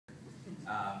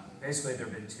Basically, there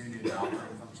have been two new development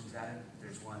functions added.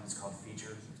 There's one that's called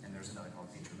feature, and there's another called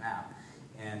feature map.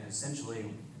 And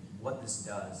essentially, what this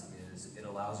does is it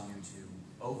allows you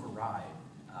to override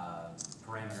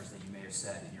parameters that you may have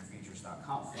set in your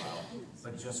features.conf file,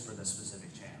 but just for the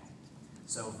specific channel.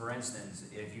 So for instance,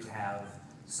 if you have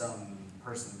some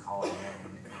person calling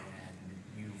in and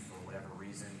you, for whatever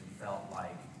reason, felt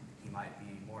like he might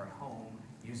be more at home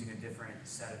using a different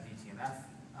set of DTMF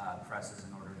presses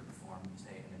in order to perform,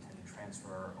 say, an intended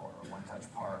transfer or a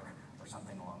one-touch park or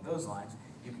something along those lines,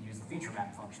 you can use the feature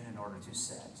map function in order to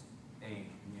set a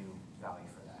new value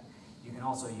for that. You can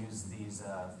also use these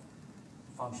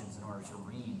functions in order to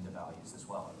read the values as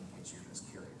well, in case you're just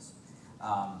curious.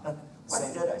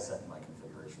 What did I set in my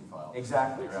configuration file?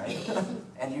 Exactly, right?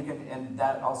 And you can, and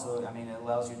that also, I mean, it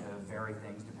allows you to vary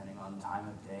things depending on time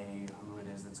of day, who it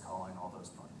is that's calling, all those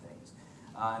fun things.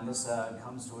 And this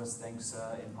comes to us thanks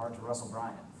in part to Russell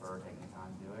Bryant for taking the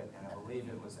time to do it. And I believe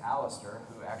it was Alistair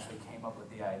who actually came up with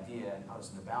the idea and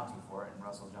posted a bounty for it, and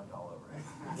Russell jumped all over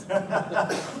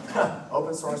it.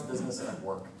 Open source business at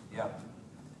work. Yep.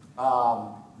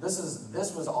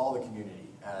 This was all the community,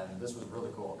 and this was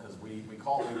really cool because we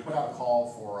put out a call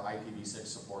for IPv6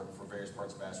 support for various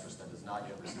parts of Asterisk that does not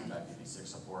yet receive IPv6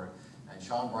 support, and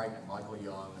Sean Bright and Michael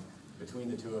Young, between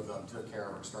the two of them, took care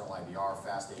of external IVR,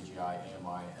 fast AGI,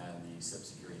 AMI, and the SIP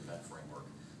security event framework.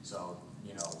 So,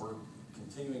 you know, we're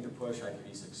continuing to push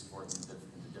IPv6 support into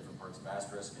different parts of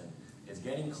Asterisk, and it's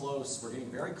getting close. We're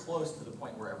getting very close to the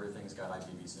point where everything's got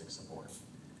IPv6 support.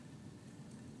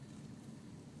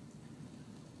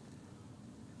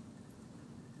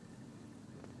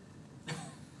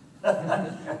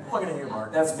 Looking at you,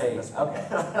 Mark. That's me. Okay.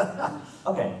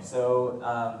 Okay. So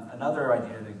another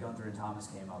idea that Gunther and Thomas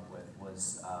came up with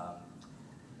was,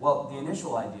 well, the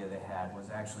initial idea they had was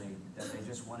actually that they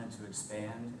just wanted to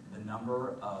expand the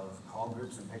number of call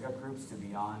groups and pickup groups to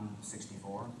beyond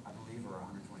 64, I believe, or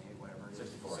 128, whatever it is.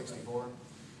 64. 64.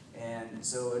 And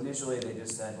so initially they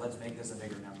just said, let's make this a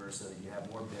bigger number so that you have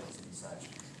more bits and such.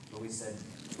 But we said,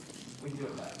 we can do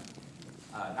it better.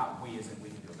 Not we as in we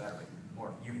can do it better, but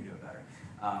more, you can do it better.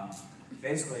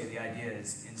 Basically, the idea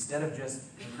is instead of just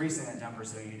increasing that number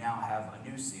so you now have a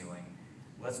new ceiling,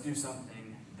 let's do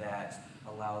something that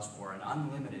allows for an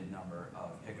unlimited number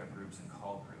of pickup groups and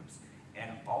call groups,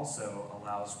 and also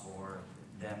allows for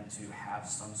them to have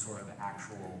some sort of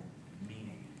actual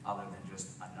meaning other than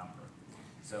just a number.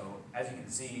 So, as you can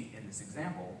see in this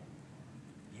example,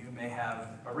 you may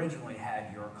have originally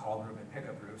had your call group and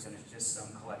pickup groups, and it's just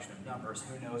some collection of numbers.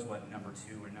 Who knows what number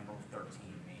 2 or number 13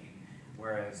 mean?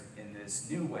 Whereas in this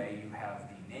new way, you have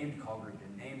the named call group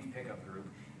and named pickup group,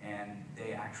 and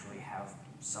they actually have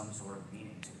some sort of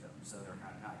meaning to them, so they're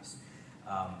kind of nice.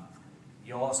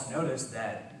 You'll also notice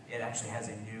that it actually has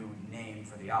a new name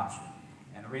for the option,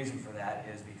 and the reason for that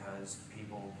is because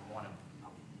people want to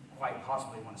quite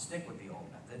possibly want to stick with the old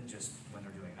method just when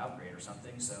they're doing an upgrade or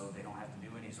something, so they don't have to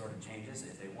do any sort of changes.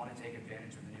 If they want to take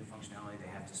advantage of the new functionality,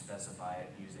 they have to specify it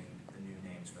using the new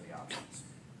names for the options.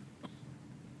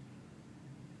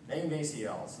 Named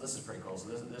ACL. So this is pretty cool. So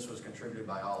this was contributed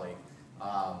by Ollie,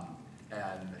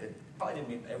 and it probably didn't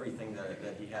meet everything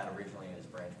that he had originally in his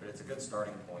branch, but it's a good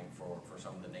starting point for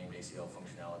some of the named ACL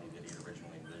functionality that he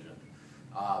originally envisioned.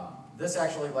 This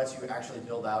actually lets you actually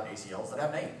build out ACLs that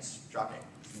have names. Shocking.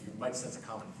 You might sense a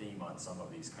common theme on some of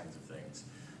these kinds of things.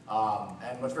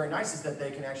 And what's very nice is that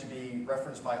they can actually be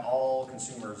referenced by all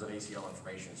consumers of ACL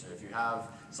information. So if you have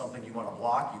something you want to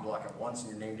block, you block it once in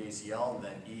your named ACL, and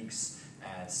then EEX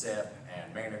and SIP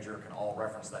and manager can all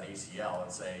reference that ACL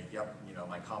and say, yep, you know,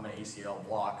 my common ACL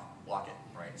block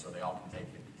it, right? So they all can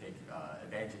take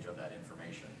advantage of that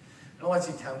information. And it lets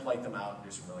you template them out and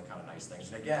do some really kind of nice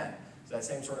things. And again, it's that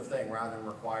same sort of thing, rather than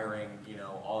requiring, you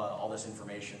know, all this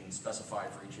information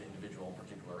specified for each individual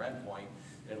particular endpoint,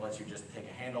 it lets you just take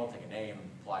a handle, take a name,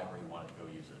 apply it where you want it to go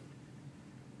use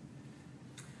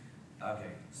it.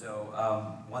 Okay, so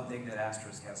one thing that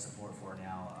Asterisk has support for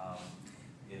now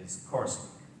is coursing.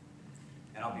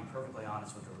 And I'll be perfectly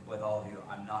honest with all of you,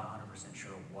 I'm not 100%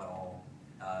 sure what all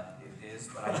it is,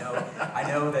 but I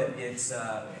know that it's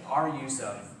our use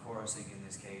of coursing in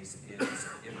this case is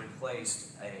it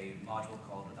replaced a module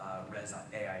called Res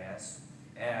AIS.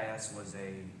 AIS was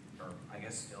or I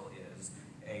guess still is,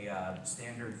 a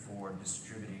standard for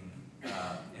distributing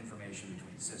information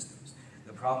between systems.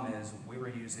 The problem is we were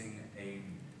using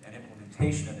an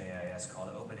implementation of AIS called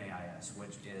OpenAIS,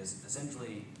 which is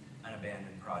essentially an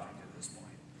abandoned project at this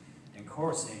point. And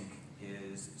CoreSync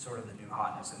is sort of the new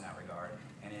hotness in that regard,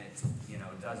 and it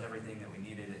does everything that we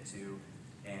needed it to,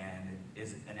 and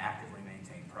is an actively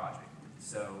maintained project.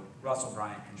 So Russell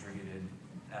Bryant contributed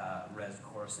res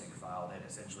coresync file that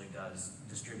essentially does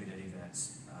distributed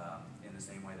events in the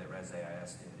same way that res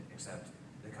AIS did, except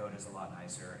the code is a lot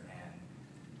nicer and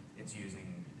it's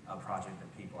using a project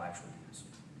that people actually use.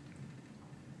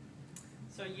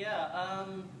 So yeah,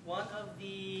 one of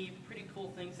the pretty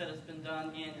cool things that has been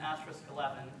done in Asterisk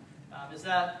 11 is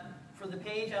that for the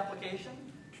page application,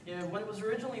 when it was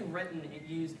originally written, it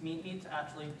used MeetMe to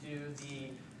actually do the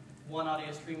one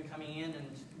audio stream coming in and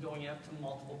going out to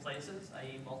multiple places,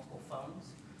 i.e. multiple phones.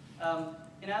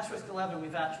 In Asterisk 11,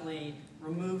 we've actually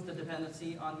removed the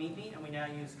dependency on MeetMe, and we now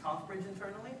use ConfBridge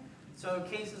internally. So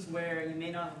cases where you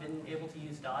may not have been able to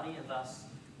use Dottie and thus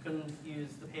couldn't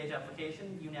use the page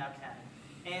application, you now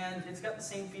can. And it's got the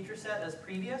same feature set as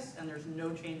previous, and there's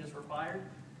no changes required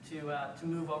to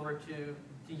move over to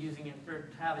using it, or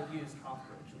to have it use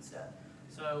ConfBridge instead.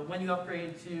 So when you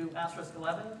upgrade to Asterisk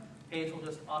 11, Page will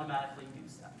just automatically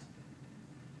use that.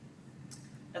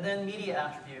 And then media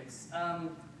attributes.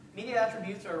 Media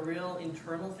attributes are a real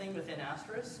internal thing within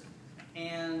Asterisk,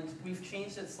 and we've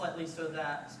changed it slightly so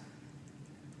that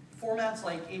formats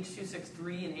like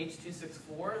H.263 and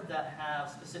H.264 that have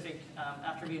specific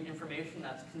attribute information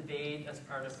that's conveyed as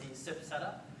part of the SIP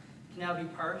setup can now be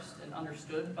parsed and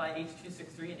understood by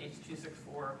H.263 and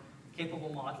H.264 capable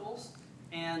modules.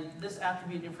 And this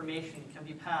attribute information can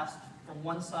be passed from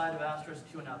one side of Asterisk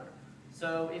to another.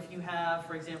 So if you have,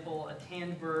 for example, a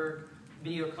Tandberg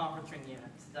video conferencing unit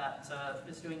that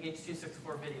is doing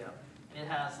H.264 video, and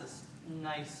it has this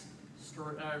nice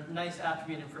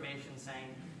attribute information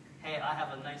saying, hey, I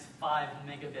have a nice 5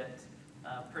 megabit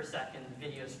per second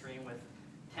video stream with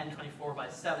 1024 by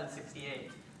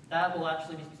 768. That will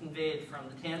actually be conveyed from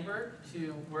the Tandberg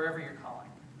to wherever you're calling.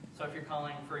 So if you're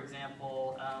calling, for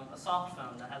example, a soft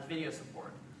phone that has video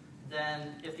support,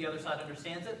 then if the other side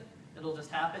understands it, it'll just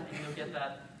happen and you'll get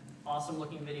that awesome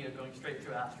looking video going straight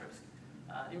through Asterisk.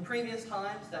 In previous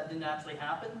times, that didn't actually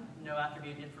happen. No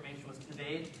attribute information was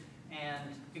conveyed,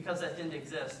 and because that didn't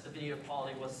exist, the video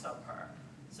quality was subpar.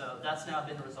 So that's now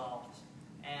been resolved.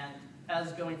 And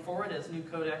as going forward, as new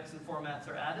codecs and formats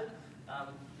are added,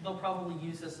 they'll probably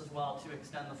use this as well to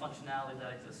extend the functionality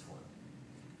that exists for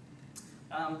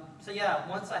them. So yeah,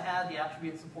 once I had the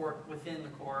attribute support within the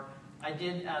core, I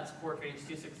did add support for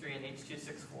H.263 and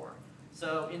H.264.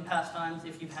 So in past times,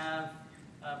 if you have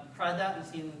tried that and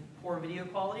seen poor video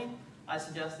quality, I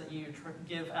suggest that you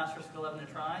give Asterisk 11 a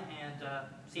try and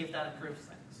see if that improves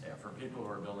things. Yeah, for people who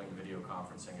are building video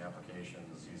conferencing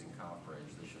applications using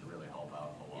ConfBridge, this should really help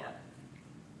out a lot.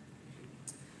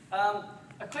 Yeah.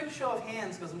 A quick show of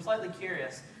hands, because I'm slightly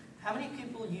curious. How many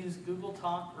people use Google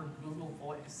Talk or Google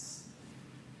Voice?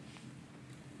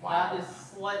 Wow. That is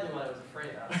slightly what I was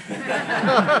afraid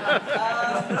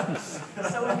of.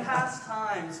 So in past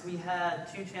times, we had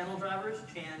two channel drivers,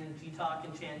 Chan Gtalk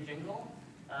and Chan Jingle.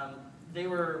 They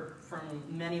were from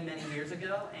many, many years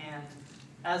ago, and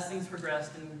as things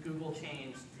progressed and Google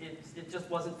changed, it just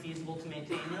wasn't feasible to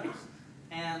maintain those.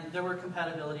 And there were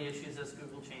compatibility issues as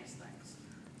Google changed things.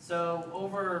 So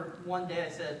over one day I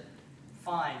said,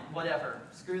 fine, whatever,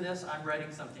 screw this, I'm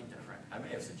writing something different. I may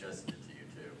have suggested it to you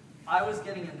too. I was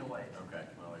getting annoyed. Okay,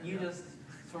 well, You go. just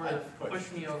sort of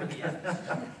pushed me over the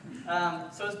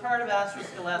edge. So as part of Asterisk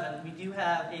 11, we do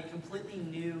have a completely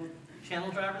new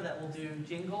channel driver that will do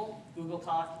Jingle, Google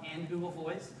Talk, and Google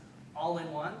Voice all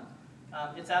in one.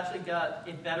 It's actually got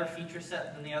a better feature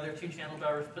set than the other two channel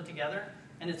drivers put together,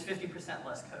 and it's 50%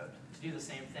 less code to do the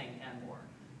same thing and more.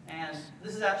 And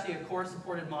this is actually a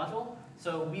core-supported module,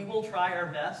 so we will try our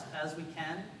best as we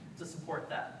can to support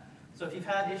that. So if you've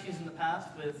had issues in the past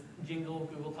with Jingle,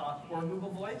 Google Talk, or Google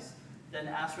Voice, then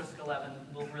Asterisk 11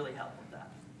 will really help with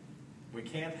that. We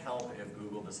can't help if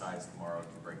Google decides tomorrow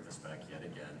to break the spec yet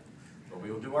again, but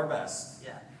we will do our best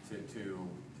to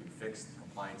fix the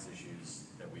compliance issues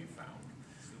that we've found.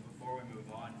 So before we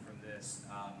move on from this,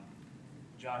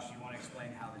 Josh, you want to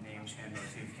explain how the name Chan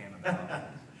Motif came about?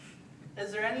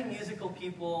 Is there any musical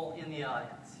people in the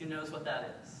audience who knows what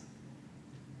that is?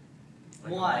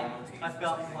 Like One. I've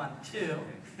got one. Two.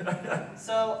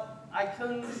 So I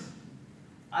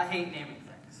hate naming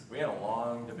things. We had a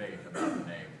long debate about the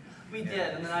name. We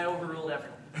did, and then I overruled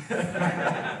everyone.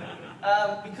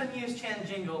 We couldn't use Chan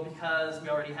Jingle because we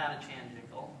already had a Chan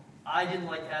Jingle. I didn't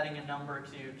like adding a number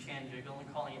to Chan Jingle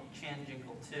and calling it Chan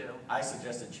Jingle 2. I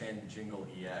suggested Chan Jingle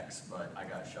EX, but I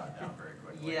got shot down very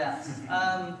quickly. Yes.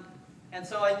 And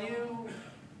so I knew,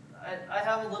 I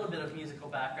have a little bit of musical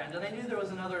background, and I knew there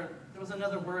was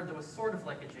another word that was sort of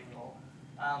like a jingle.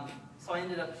 So I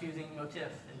ended up choosing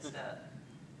motif instead,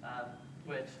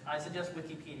 which I suggest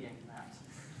Wikipediaing that,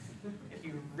 if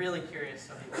you're really curious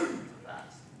of the origins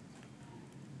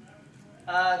of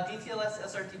DTLS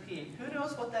SRTP. Who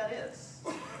knows what that is?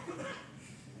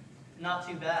 Not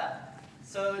too bad.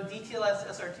 So DTLS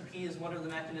SRTP is one of the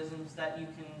mechanisms that you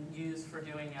can use for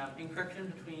doing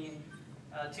encryption between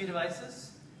two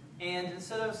devices. And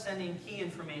instead of sending key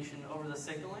information over the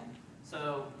signaling,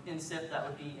 so in SIP that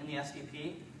would be in the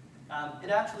SDP, it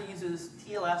actually uses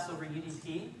TLS over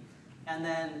UDP. And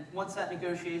then once that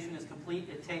negotiation is complete,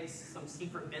 it takes some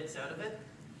secret bits out of it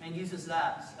and uses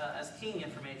that as keying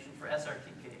information for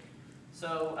SRTP.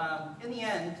 So in the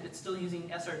end, it's still using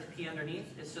SRTP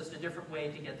underneath. It's just a different way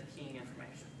to get the keying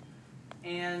information.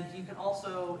 And you can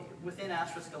also, within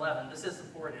Asterisk 11, this is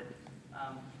supported.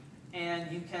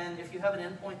 And you can, if you have an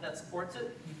endpoint that supports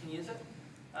it, you can use it.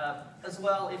 As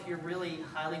well, if you're really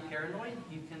highly paranoid,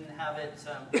 you can have it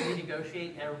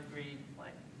renegotiate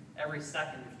every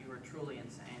second if you were truly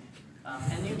insane.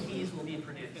 And new keys will be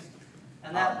produced.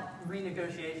 And that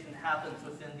renegotiation happens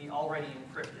within the already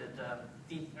encrypted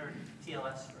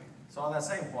TLS stream. So on that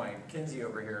same point, Kinsey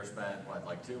over here spent, what,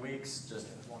 like 2 weeks just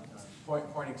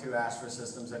pointing two Asterisk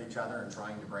systems at each other and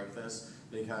trying to break this,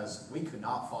 because we could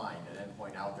not find an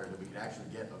endpoint out there that we could actually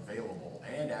get available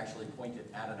and actually point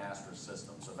it at an Asterisk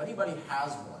system. So if anybody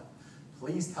has one,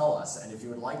 please tell us. And if you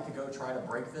would like to go try to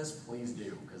break this, please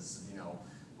do, because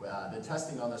the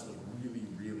testing on this was really,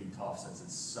 really tough since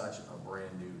it's such a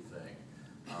brand new thing.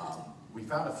 We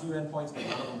found a few endpoints, but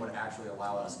none of them would actually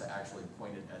allow us to actually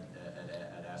point it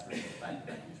at Asterisk back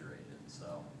to that user agent.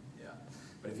 So, yeah.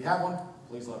 But if you have one,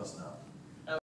 please let us know.